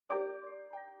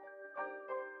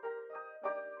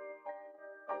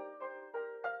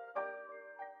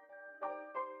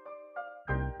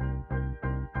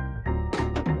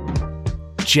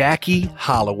Jackie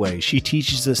Holloway. She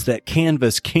teaches us that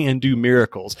Canvas can do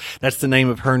miracles. That's the name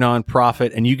of her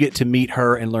nonprofit, and you get to meet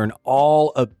her and learn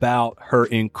all about her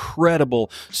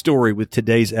incredible story with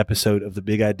today's episode of the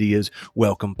Big Ideas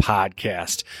Welcome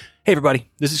podcast. Hey, everybody,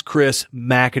 this is Chris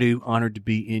McAdoo, honored to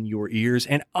be in your ears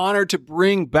and honored to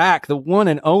bring back the one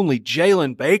and only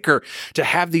Jalen Baker to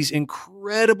have these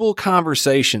incredible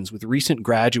conversations with recent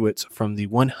graduates from the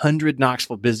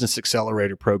 100Knoxville Business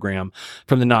Accelerator program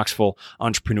from the Knoxville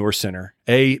Entrepreneur Center,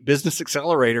 a business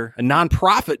accelerator, a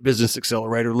nonprofit business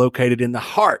accelerator located in the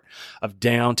heart of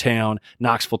downtown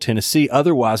Knoxville, Tennessee,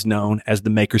 otherwise known as the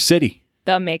Maker City.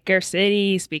 The Maker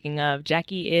City. Speaking of,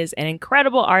 Jackie is an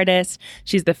incredible artist.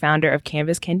 She's the founder of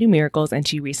Canvas Can Do Miracles, and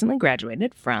she recently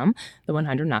graduated from the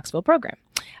 100Knoxville program,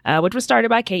 which was started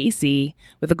by KEC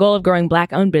with the goal of growing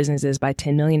Black-owned businesses by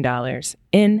 $10 million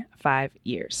in 5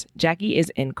 years. Jackie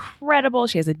is incredible.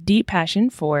 She has a deep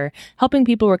passion for helping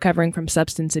people recovering from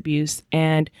substance abuse,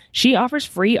 and she offers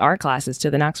free art classes to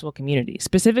the Knoxville community,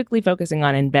 specifically focusing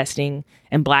on investing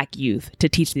in Black youth to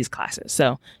teach these classes.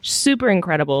 So super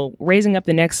incredible, raising up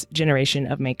the next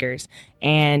generation of makers.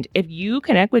 And if you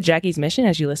connect with Jackie's mission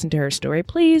as you listen to her story,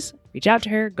 please reach out to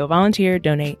her, go volunteer,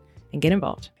 donate, and get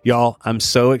involved. Y'all, I'm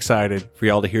so excited for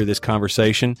y'all to hear this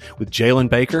conversation with Jalen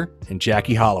Baker and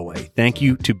Jackie Holloway. Thank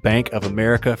you to Bank of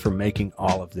America for making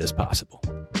all of this possible.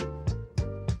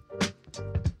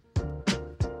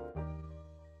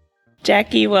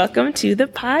 Jackie, welcome to the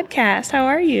podcast. How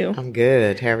are you? I'm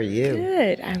good. How are you?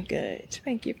 Good. I'm good.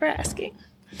 Thank you for asking.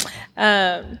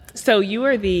 So you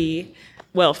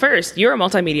are first, you're a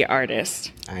multimedia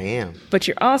artist. I am. But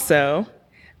you're also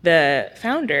the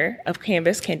founder of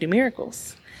Canvas Can Do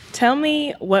Miracles. Tell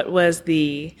me, what was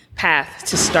the path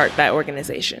to start that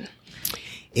organization?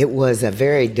 It was a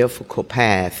very difficult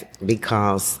path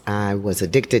because I was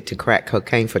addicted to crack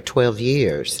cocaine for 12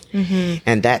 years. Mm-hmm.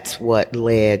 And that's what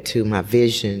led to my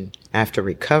vision after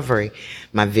recovery,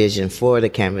 my vision for the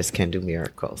Canvas Can Do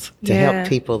Miracles, to help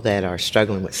people that are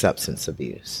struggling with substance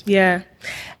abuse. Yeah.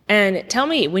 And tell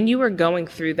me, when you were going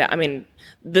through that, I mean,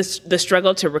 the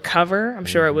struggle to recover, I'm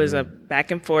sure it was a back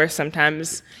and forth,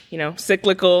 sometimes,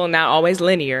 cyclical, not always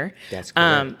linear. That's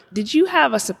correct. Did you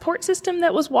have a support system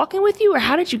that was walking with you, or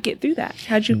how did you get through that?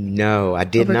 No, I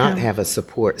did not have a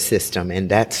support system, and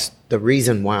that's the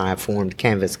reason why I formed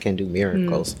Canvas Can Do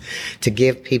Miracles, to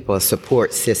give people a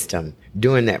support system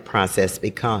during that process,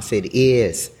 because it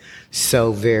is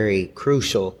so very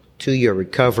crucial to your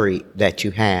recovery that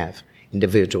you have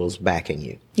individuals backing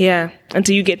you. Yeah, and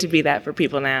so you get to be that for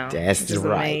people now. That's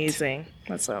right. Amazing.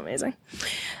 That's so amazing.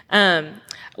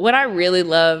 What I really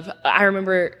love, I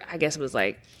remember, I guess it was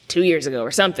like 2 years ago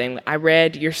or something, I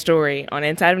read your story on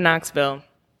Inside of Knoxville,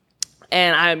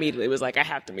 and I immediately was like, I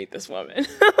have to meet this woman.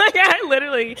 I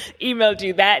literally emailed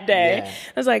you that day. Yeah.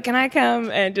 I was like, can I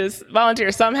come and just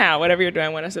volunteer somehow? Whatever you're doing, I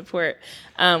want to support.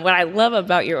 What I love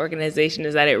about your organization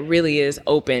is that it really is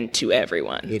open to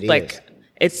everyone. It is.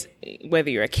 It's whether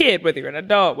you're a kid, whether you're an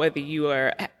adult, whether you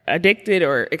are addicted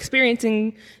or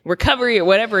experiencing recovery or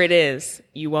whatever it is,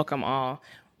 you welcome all.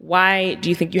 Why do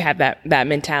you think you have that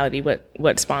mentality?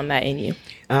 What spawned that in you?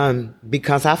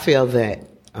 Because I feel that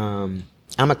I'm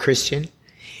a Christian,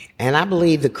 and I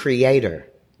believe the Creator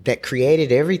that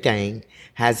created everything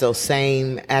has those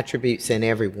same attributes in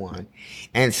everyone.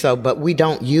 And so, but we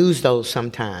don't use those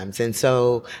sometimes. And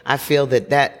so I feel that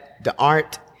the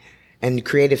art and the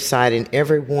creative side in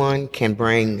everyone can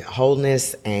bring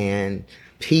wholeness and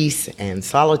peace and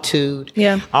solitude.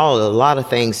 Yeah. A lot of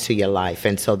things to your life.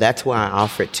 And so that's why I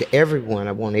offer it to everyone.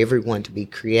 I want everyone to be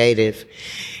creative,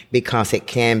 because it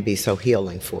can be so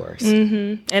healing for us.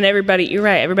 Mm-hmm. And everybody, you're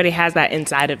right, everybody has that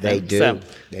inside of them. They do. So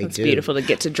it's beautiful to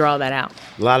get to draw that out.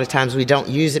 A lot of times we don't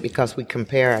use it because we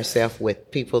compare ourselves with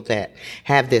people that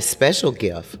have this special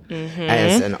gift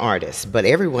as an artist. But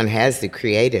everyone has the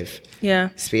creative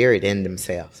spirit in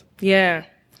themselves. Yeah.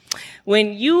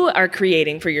 When you are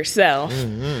creating for yourself,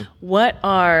 what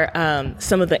are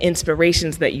some of the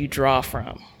inspirations that you draw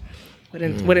from?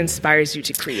 What inspires you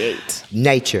to create?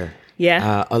 Nature.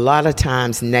 Yeah. A lot of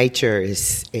times nature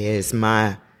is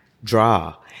my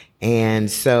draw. And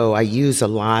so I use a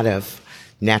lot of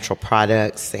natural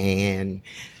products, and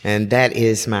that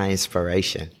is my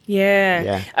inspiration.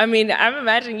 Yeah. I mean, I'm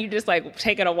imagining you just like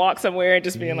taking a walk somewhere and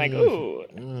just being like, ooh,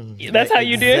 that's how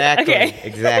you do it? Okay.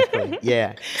 Exactly.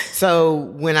 Yeah. So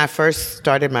when I first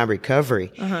started my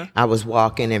recovery, I was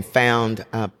walking and found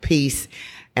a piece,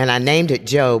 and I named it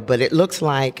Joe, but it looks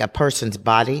like a person's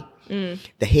body.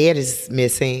 The head is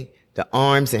missing, the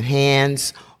arms and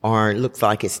hands or it looks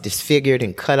like it's disfigured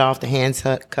and cut off, the hands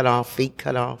cut off, feet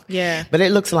cut off. Yeah. But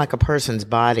it looks like a person's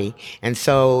body. And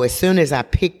so as soon as I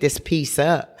picked this piece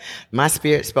up, my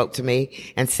spirit spoke to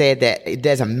me and said that it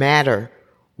doesn't matter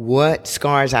what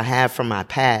scars I have from my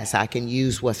past, I can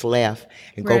use what's left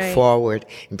and go forward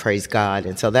and praise God.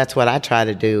 And so that's what I try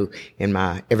to do in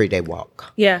my everyday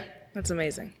walk. Yeah, that's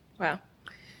amazing. Wow.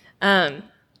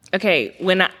 Okay,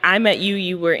 when I met you,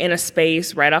 you were in a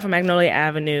space right off of Magnolia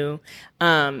Avenue,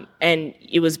 and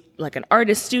it was like an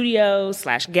artist studio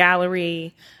 /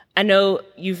 gallery. I know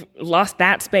you've lost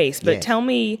that space, but tell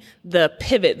me the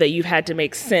pivot that you've had to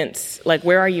make sense. Like,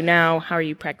 where are you now? How are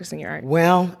you practicing your art?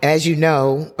 Well, as you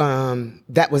know,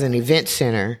 that was an event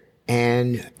center,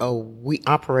 and we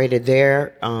operated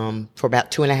there for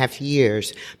about 2.5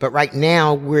 years. But right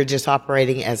now, we're just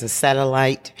operating as a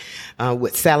satellite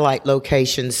with satellite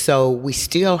locations. So we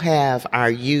still have our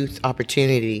youth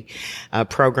opportunity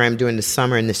program during the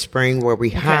summer and the spring, where we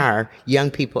hire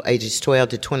young people ages 12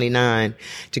 to 29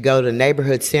 to go to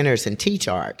neighborhood centers and teach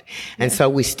art. And so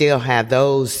we still have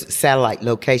those satellite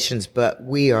locations, but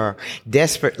we are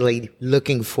desperately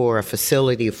looking for a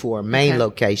facility for a main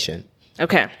location.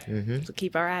 Okay. So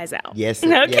keep our eyes out. Yes.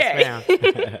 Okay.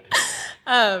 Yes,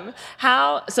 ma'am.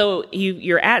 So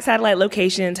you're at satellite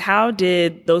locations. How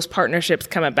did those partnerships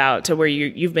come about to where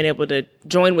you've been able to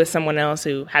join with someone else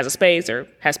who has a space or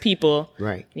has people?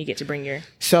 Right. And you get to bring your.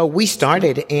 So we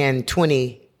started in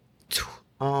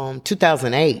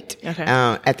 2008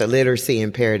 at the Literacy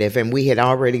Imperative, and we had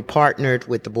already partnered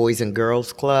with the Boys and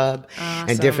Girls Club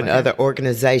and different other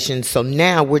organizations. So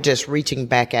now we're just reaching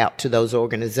back out to those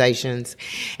organizations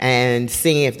and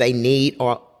seeing if they need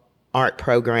art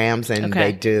programs, and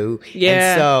they do. Yeah.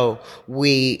 And so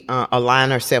we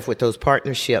align ourselves with those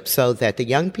partnerships so that the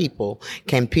young people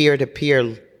can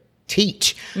peer-to-peer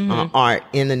teach art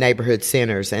in the neighborhood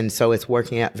centers. And so it's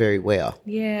working out very well.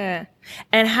 Yeah.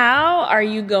 And how are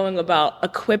you going about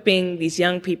equipping these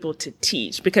young people to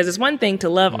teach? Because it's one thing to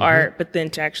love art, but then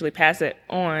to actually pass it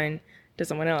on to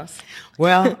someone else.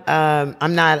 Well,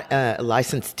 I'm not a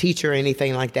licensed teacher or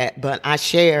anything like that, but I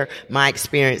share my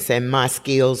experience and my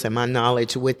skills and my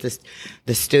knowledge with the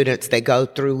students that go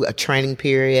through a training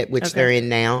period, which they're in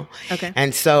now. Okay.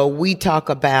 And so we talk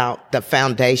about the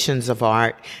foundations of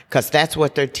art, because that's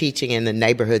what they're teaching in the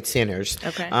neighborhood centers.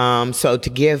 Okay. So to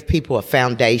give people a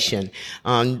foundation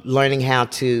on learning how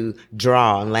to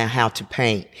draw and learn how to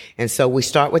paint. And so we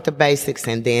start with the basics,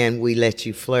 and then we let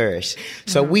you flourish.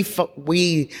 So we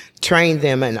train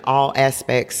them in all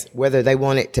aspects, whether they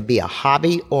want it to be a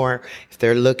hobby or if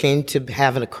they're looking to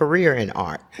have a career in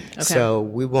art. Okay. So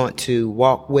we want to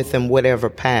walk with them whatever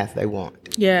path they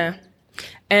want. Yeah.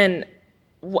 And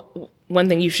one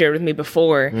thing you've shared with me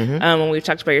before, when we've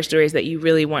talked about your story, is that you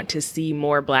really want to see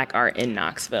more Black art in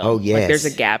Knoxville. Oh, yes. Like there's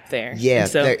a gap there.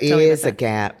 Yes, so, there is a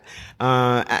gap.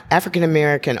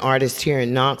 African-American artists here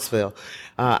in Knoxville,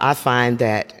 I find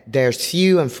that there's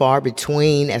few and far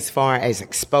between as far as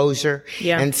exposure.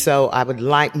 Yeah. And so I would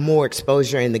like more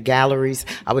exposure in the galleries.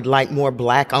 I would like more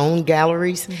Black-owned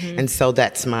galleries. And so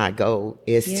that's my goal,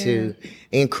 is to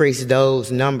increase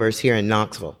those numbers here in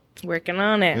Knoxville. Working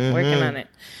on it.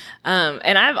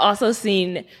 And I've also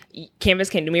seen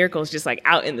Canvas Can Do Miracles just like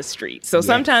out in the street. So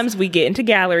sometimes we get into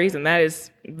galleries, and that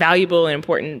is valuable and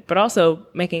important, but also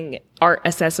making art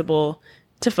accessible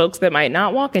to folks that might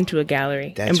not walk into a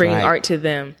gallery and bringing art to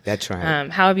them. That's right.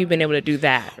 How have you been able to do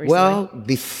that recently? Well,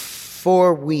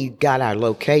 before we got our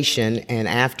location and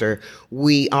after,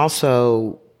 we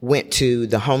also went to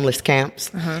the homeless camps,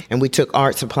 and we took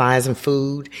art supplies and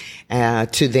food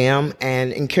to them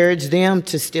and encouraged them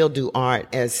to still do art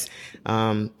as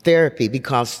therapy,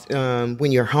 because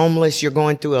when you're homeless, you're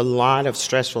going through a lot of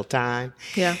stressful time.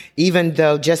 Yeah. Even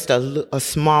though just a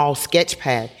small sketch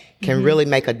pad can really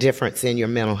make a difference in your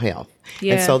mental health.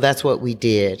 Yeah. And so that's what we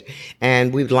did.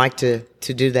 And we'd like to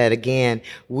do that again.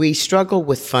 We struggle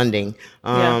with funding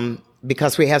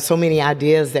because we have so many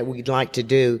ideas that we'd like to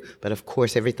do, but of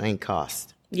course everything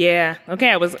costs. Yeah. Okay.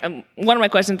 I was one of my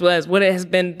questions was, what has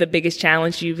been the biggest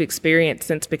challenge you've experienced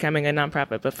since becoming a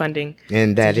nonprofit? But funding,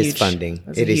 and that is funding.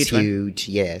 It is huge.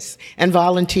 Yes, and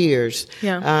volunteers.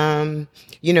 Yeah.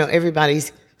 Everybody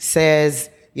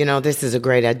says, this is a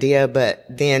great idea, but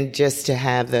then just to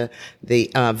have the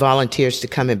volunteers to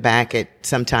coming back,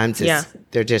 sometimes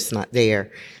they're just not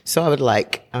there. So I would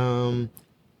like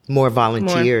more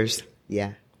volunteers.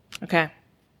 Yeah. Okay.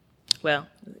 Well,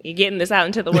 you're getting this out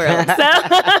into the world,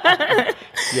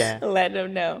 so let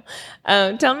them know.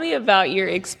 Tell me about your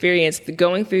experience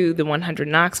going through the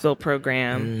 100Knoxville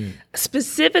program,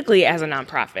 specifically as a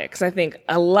nonprofit, because I think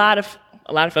a lot of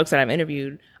folks that I've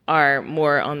interviewed are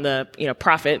more on the,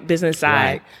 profit business side.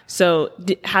 Right. So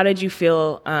how did you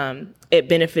feel it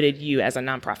benefited you as a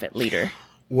nonprofit leader?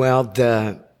 Well,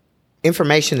 the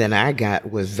information that I got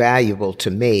was valuable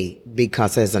to me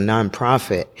because as a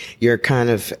nonprofit, you're kind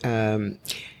of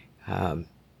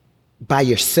by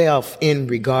yourself in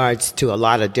regards to a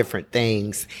lot of different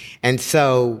things. And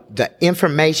so the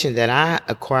information that I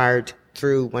acquired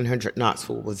through 100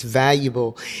 Knoxville was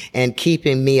valuable and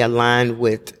keeping me aligned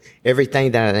with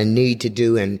everything that I need to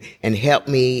do and help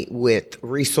me with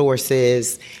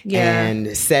resources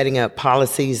and setting up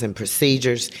policies and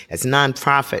procedures. As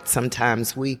nonprofits,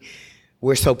 sometimes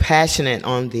we're so passionate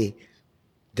on the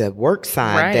work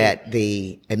side that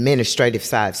the administrative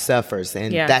side suffers.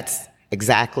 And that's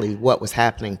exactly what was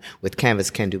happening with Canvas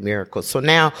Can Do Miracles. So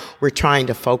now we're trying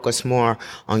to focus more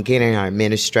on getting our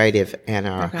administrative and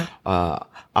our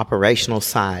operational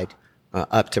side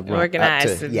up to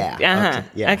organized.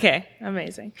 Okay,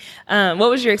 amazing. What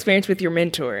was your experience with your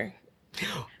mentor?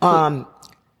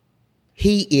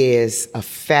 He is a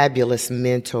fabulous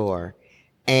mentor,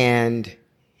 and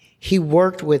he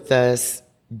worked with us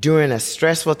during a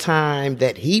stressful time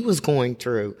that he was going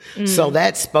through. So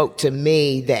that spoke to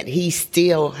me that he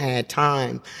still had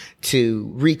time to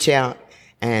reach out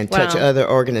and touch other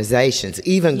organizations,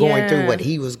 even going through what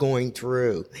he was going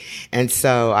through. And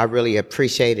so I really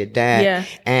appreciated that. Yeah.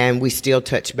 And we still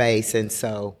touch base. And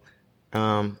so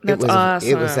it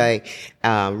was a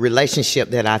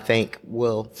relationship that I think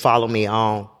will follow me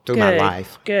all through my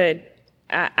life. Good.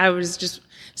 I was just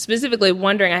specifically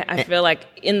wondering, I feel like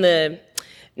in the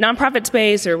nonprofit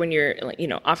space or when you're,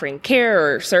 offering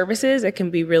care or services, it can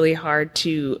be really hard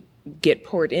to get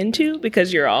poured into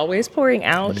because you're always pouring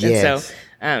out. Yes. And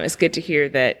so it's good to hear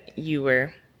that you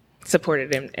were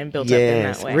supported and built up in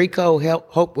that way. Rico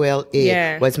Hopewell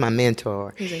was my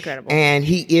mentor. He's incredible. And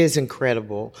he is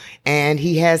incredible. And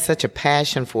he has such a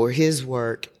passion for his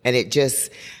work. And it just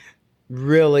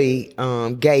really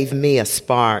gave me a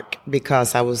spark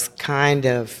because I was kind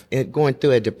of going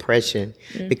through a depression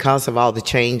because of all the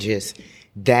changes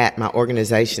that my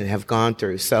organization have gone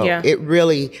through. So it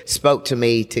really spoke to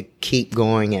me to keep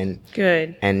going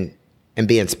and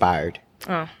be inspired.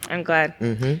 Oh, I'm glad.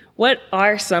 Mm-hmm. What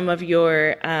are some of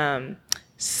your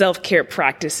self-care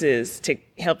practices to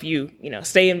help you,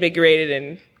 stay invigorated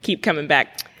and keep coming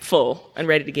back full and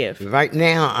ready to give? Right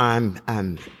now,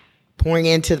 I'm pouring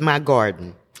into my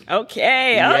garden.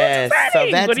 Okay. Oh, yes. That's exciting.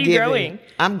 So that's what are you growing?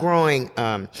 I'm growing.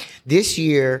 This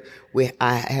year,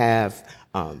 I have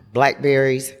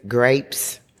blackberries,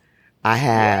 grapes. I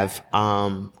have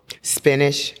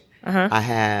spinach. I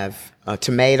have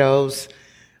tomatoes.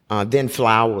 Then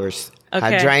flowers.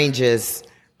 Okay. Hydrangeas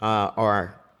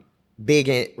are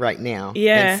big right now.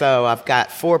 Yeah. And so I've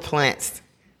got 4 plants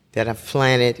that I've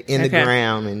planted in the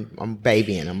ground, and I'm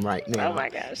babying them right now. Oh my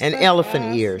gosh! And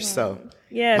elephant ears. So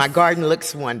my garden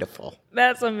looks wonderful.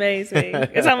 That's amazing.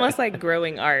 It's almost like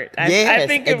growing art. I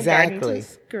think of gardens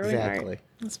as growing art.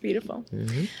 That's beautiful.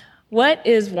 Mm-hmm. What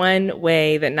is one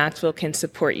way that Knoxville can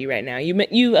support you right now?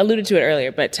 You alluded to it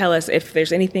earlier, but tell us if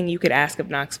there's anything you could ask of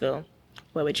Knoxville.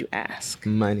 What would you ask?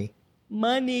 Money.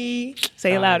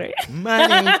 Say it louder.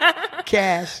 Money.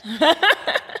 Cash.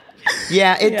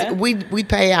 We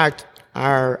pay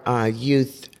our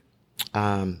youth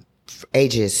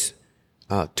ages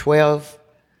 12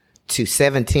 to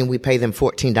 17. We pay them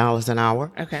 $14 an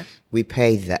hour. Okay. We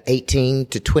pay the 18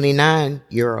 to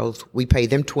 29-year-olds. We pay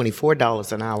them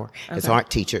 $24 an hour as art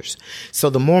teachers. So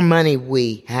the more money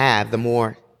we have, the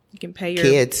more you can pay your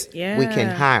kids we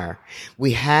can hire.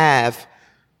 We have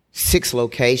 6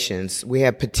 locations. We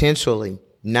have potentially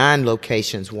 9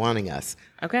 locations wanting us.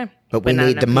 Okay. But we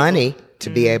need the money to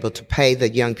be able to pay the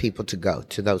young people to go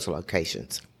to those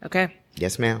locations. Okay.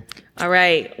 Yes, ma'am. All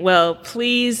right. Well,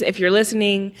 please, if you're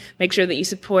listening, make sure that you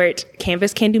support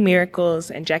Canvas Can Do Miracles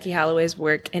and Jackie Holloway's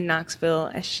work in Knoxville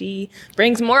as she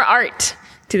brings more art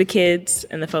to the kids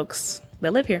and the folks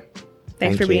that live here.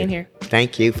 Thanks for being here.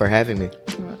 Thank you for having me.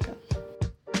 You're welcome.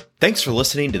 Thanks for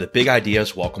listening to the Big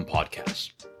Ideas Welcome podcast.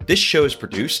 This show is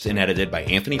produced and edited by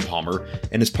Anthony Palmer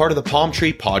and is part of the Palm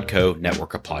Tree Podco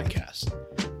network of podcasts.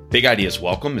 Big Ideas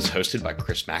Welcome is hosted by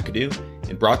Chris McAdoo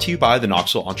and brought to you by the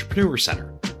Knoxville Entrepreneur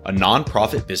Center, a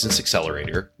nonprofit business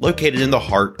accelerator located in the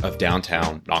heart of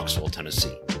downtown Knoxville,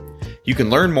 Tennessee. You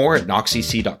can learn more at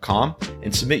knoxec.com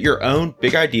and submit your own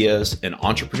big ideas and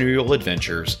entrepreneurial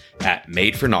adventures at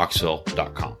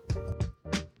madeforknoxville.com.